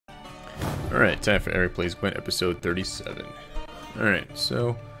Alright, time for Eric Plays Gwent episode 37. Alright,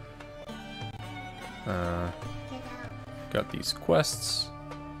 so got these quests.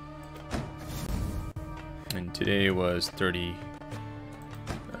 And today was 30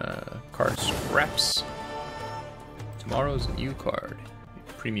 card scraps. Tomorrow's a new card.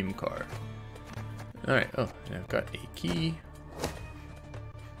 A premium card. Alright, oh, and I've got a key.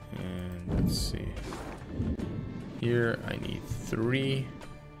 And let's see. Here I need 3.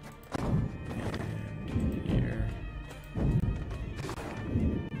 And here.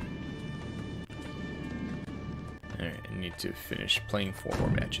 Alright, I need to finish playing 4 more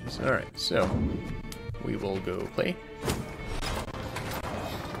matches. Alright, so we will go play.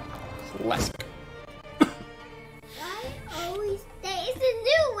 Classic. Why always there is a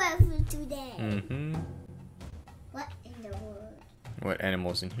new weapon today? Mm-hmm. What in the world? What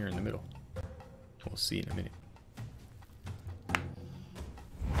animal's in here in the middle? We'll see in a minute.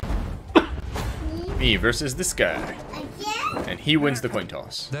 Me versus this guy. Again? And he wins the coin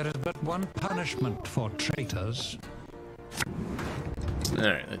toss. There is but one punishment for traitors.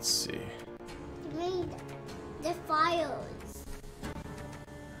 Alright, let's see. Read the files.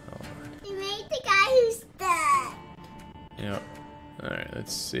 Hold on. He made the guy who's dead. Yep. Alright,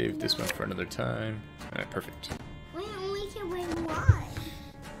 let's save this one for another time. Alright, perfect. We only can win one.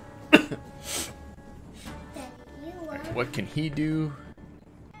 Then you won. What can he do?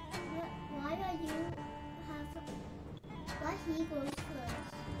 Why don't you have... Why he goes first?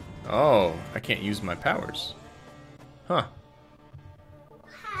 Oh, I can't use my powers. Huh.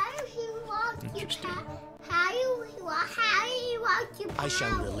 How do he walk you Interesting. How do you walk your power? I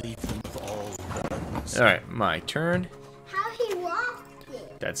shall relieve them of all burdens. Alright, my turn. How he walked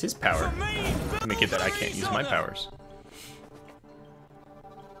it? That's his power. Make it that I can't use my powers.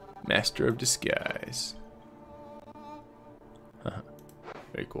 Master of Disguise. Haha.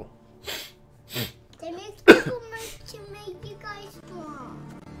 Very cool. They make people to make you guys strong.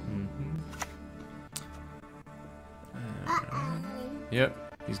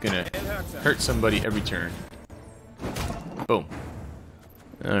 Yep, he's gonna hurt somebody every turn. Boom.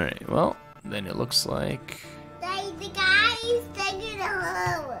 Alright, well, then it looks like... The guy is taking the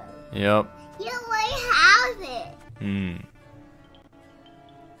hole. Yep. You don't want to have it.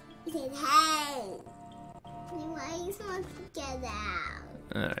 He said, hey. Why are you supposed to get out?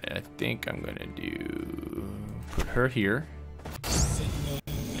 Alright, I think I'm gonna do... Put her here.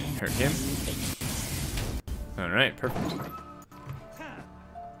 And hurt him. Alright, perfect.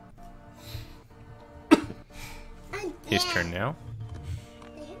 His turn now.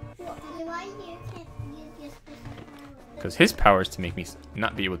 Why you can't use your special power? Because his power is to make me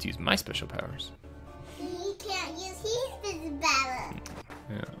not be able to use my special powers. He can't use his special power.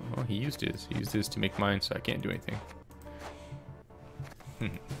 Yeah, well, he used his. He used his to make mine, so I can't do anything.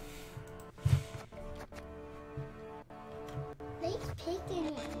 He's picking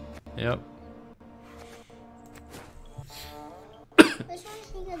it. Yep. Which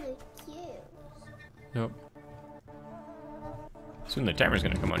one's he gonna choose? Yep. Soon the timer's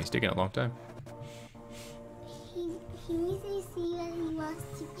gonna come on. He's taking a long time. He needs to see what he wants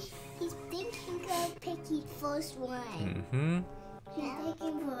to. He's thinking of picking first one. Mm-hmm. He's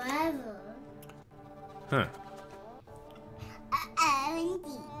taking forever. Huh.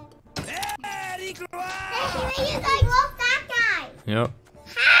 Indeed. Hey, he made you guys love that guy. Yep.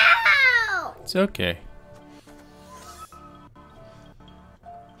 How? It's okay.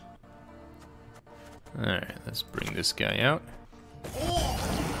 Alright, let's bring this guy out.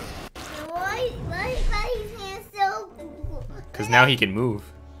 Why his hands so? Because now he can move.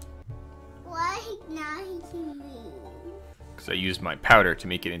 Why now he can move? Because I used my powder to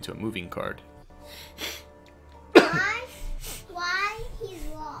make it into a moving card. Why? Why he's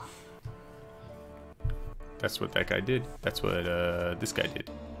lost? That's what that guy did. That's what this guy did.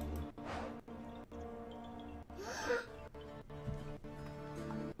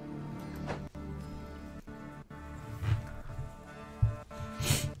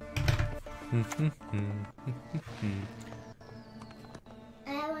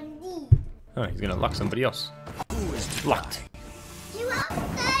 Oh, he's gonna lock somebody else. Locked. You outside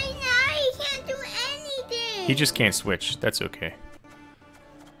now. He can't do anything. He just can't switch. That's okay.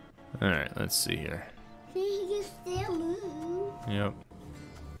 Alright, let's see here. He can still move. Yep.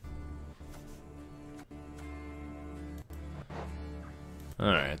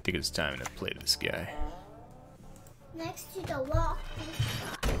 Alright, I think it's time to play this guy. Next to the wall.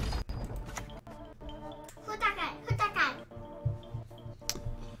 Who's that guy? Who's that guy?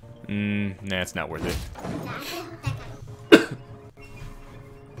 Nah, it's not worth it.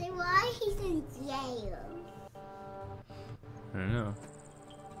 Then why he's in jail? I don't know.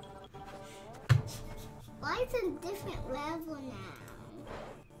 It's a different level now.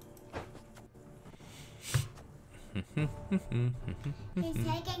 He's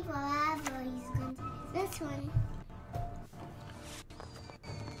taking forever. He's going to this one.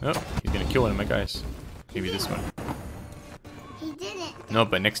 Oh, he's gonna kill one of my guys. Maybe this one. He didn't. No,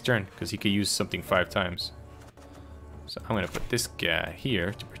 but next turn, because he could use something 5 times. So I'm gonna put this guy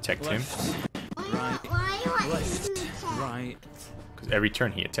here to protect him. Why do you want him to attack? Right. Because every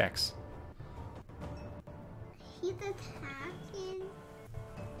turn he attacks. He's attacking.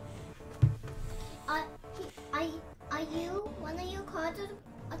 Are you one of your cards is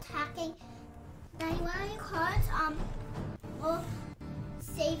attacking? Then one of your cards or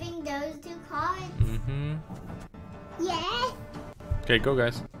saving those 2 cards? Mm-hmm. Yes. Okay, go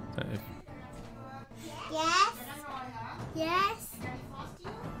guys. Yes. Yes.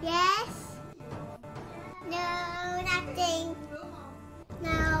 Yes. No, nothing.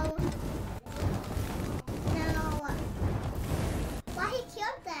 No. No. Why he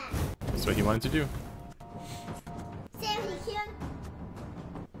killed that? That's what he wanted to do. Sam, he killed.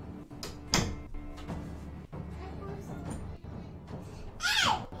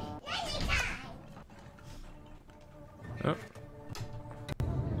 Hey! Oh,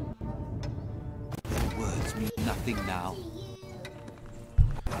 Words mean nothing now.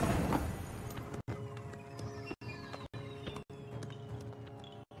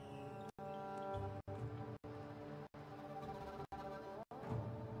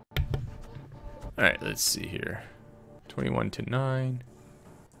 alright, let's see here. 21 to 9.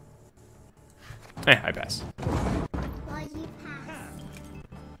 I pass. Well, you pass.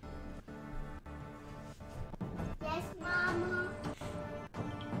 Yes, Mama.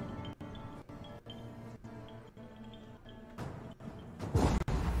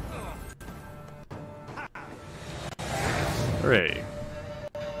 Hooray.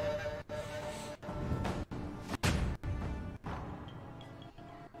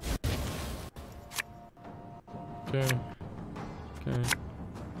 Okay. Okay.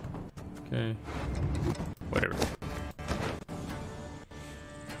 Okay. Whatever.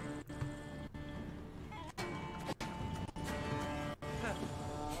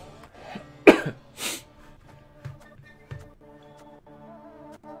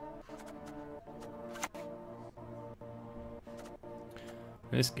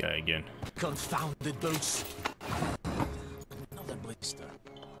 This guy again. Confounded boots. Another blister.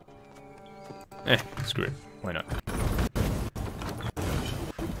 Screw it. Why not?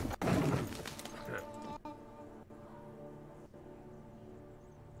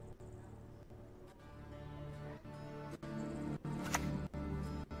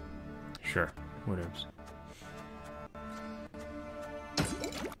 Sure. Whatever.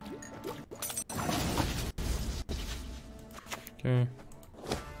 Okay.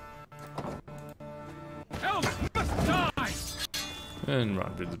 And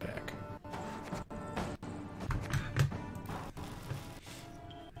Rodvid's back.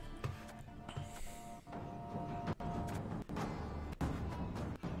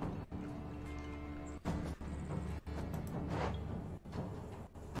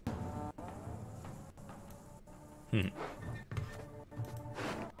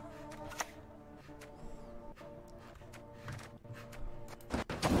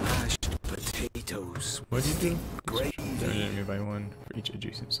 Mashed potatoes. What do you do? Gravy. Turn an enemy by 1 for each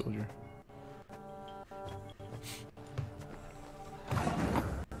adjacent soldier.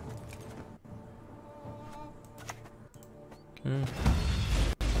 Okay.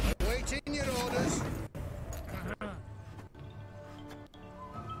 Waiting your orders.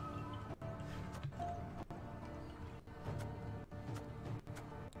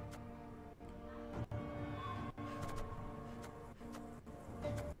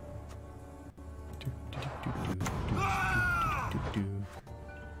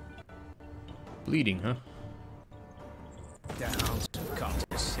 Bleeding, huh? Down to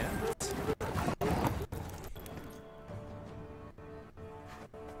Curtis, yeah.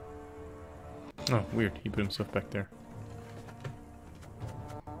 Oh, weird. He put himself back there.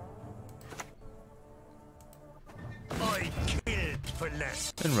 I killed for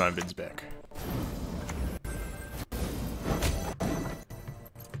less. And Rodvid's back.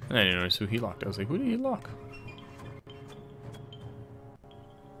 And I didn't notice who he locked. I was like, who did he lock?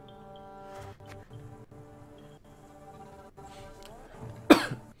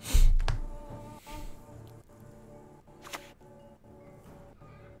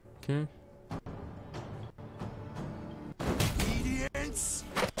 Okay. Obedience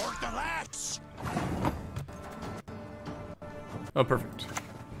or the latch. Oh, perfect.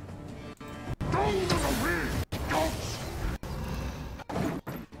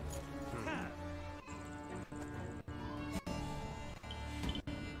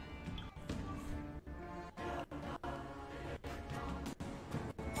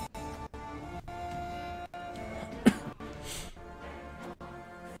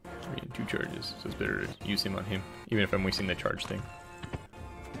 2 charges, so it's better to use him on him, even if I'm wasting the charge thing.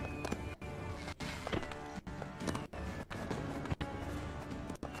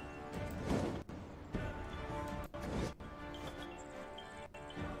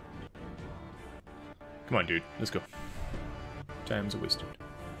 Come on, dude. Let's go. Time's wasted.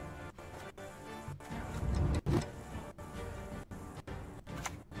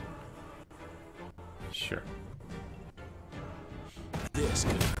 Sure. This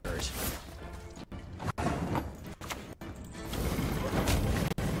could hurt.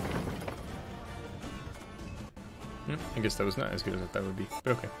 I guess that was not as good as I thought it would be,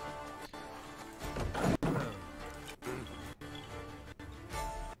 but okay.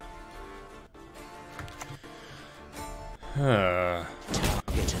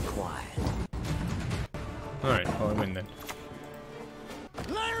 Target acquired. Alright, well I win then.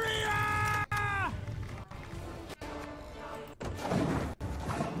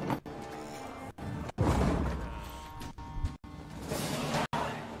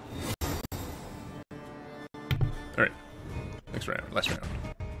 Alright, next round, last round.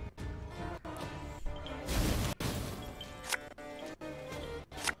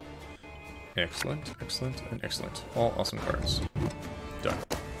 Excellent, excellent, and excellent. All awesome cards. Done.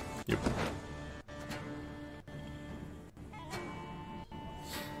 Yep.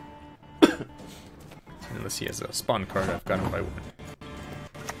 Unless he has a spawn card, I've got him by 1.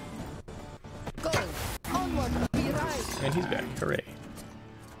 Go! Onward! Be right! And he's back. Hooray.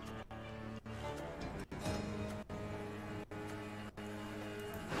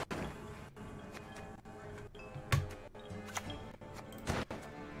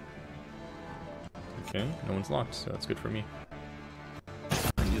 Okay, no one's locked, so that's good for me.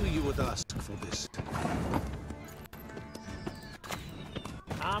 I knew you would ask for this.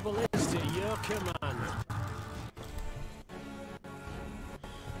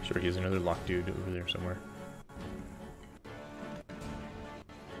 Sure, he has another locked dude over there somewhere.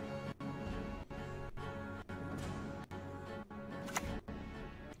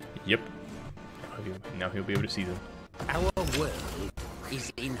 Yep. Now he'll be able to see them. Our world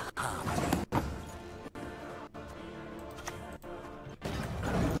is in harmony.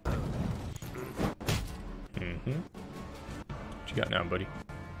 What you got now, buddy?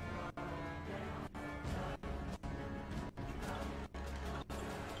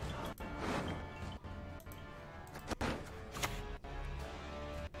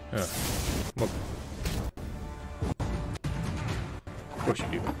 Well, of course you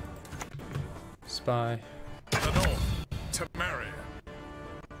do. Spy. The north, to marry.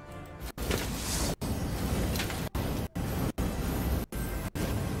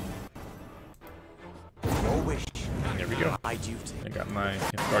 Your wish. There we go. My duty. I got my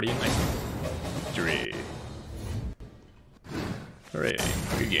Guardian Knight. Victory. Hooray.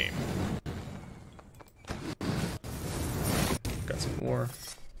 Good game. Got some more.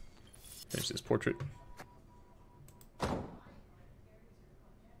 Finish this portrait.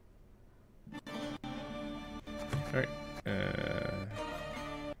 Alright.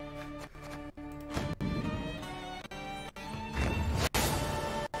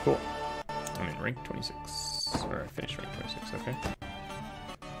 Cool. I'm in rank 26. Or I finished rank 26, okay.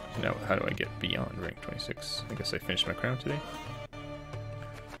 Now, how do I get beyond rank 26? I guess I finished my crown today.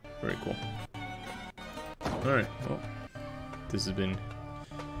 Very cool. Alright, well, this has been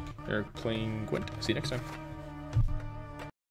Eric playing Gwent. See you next time.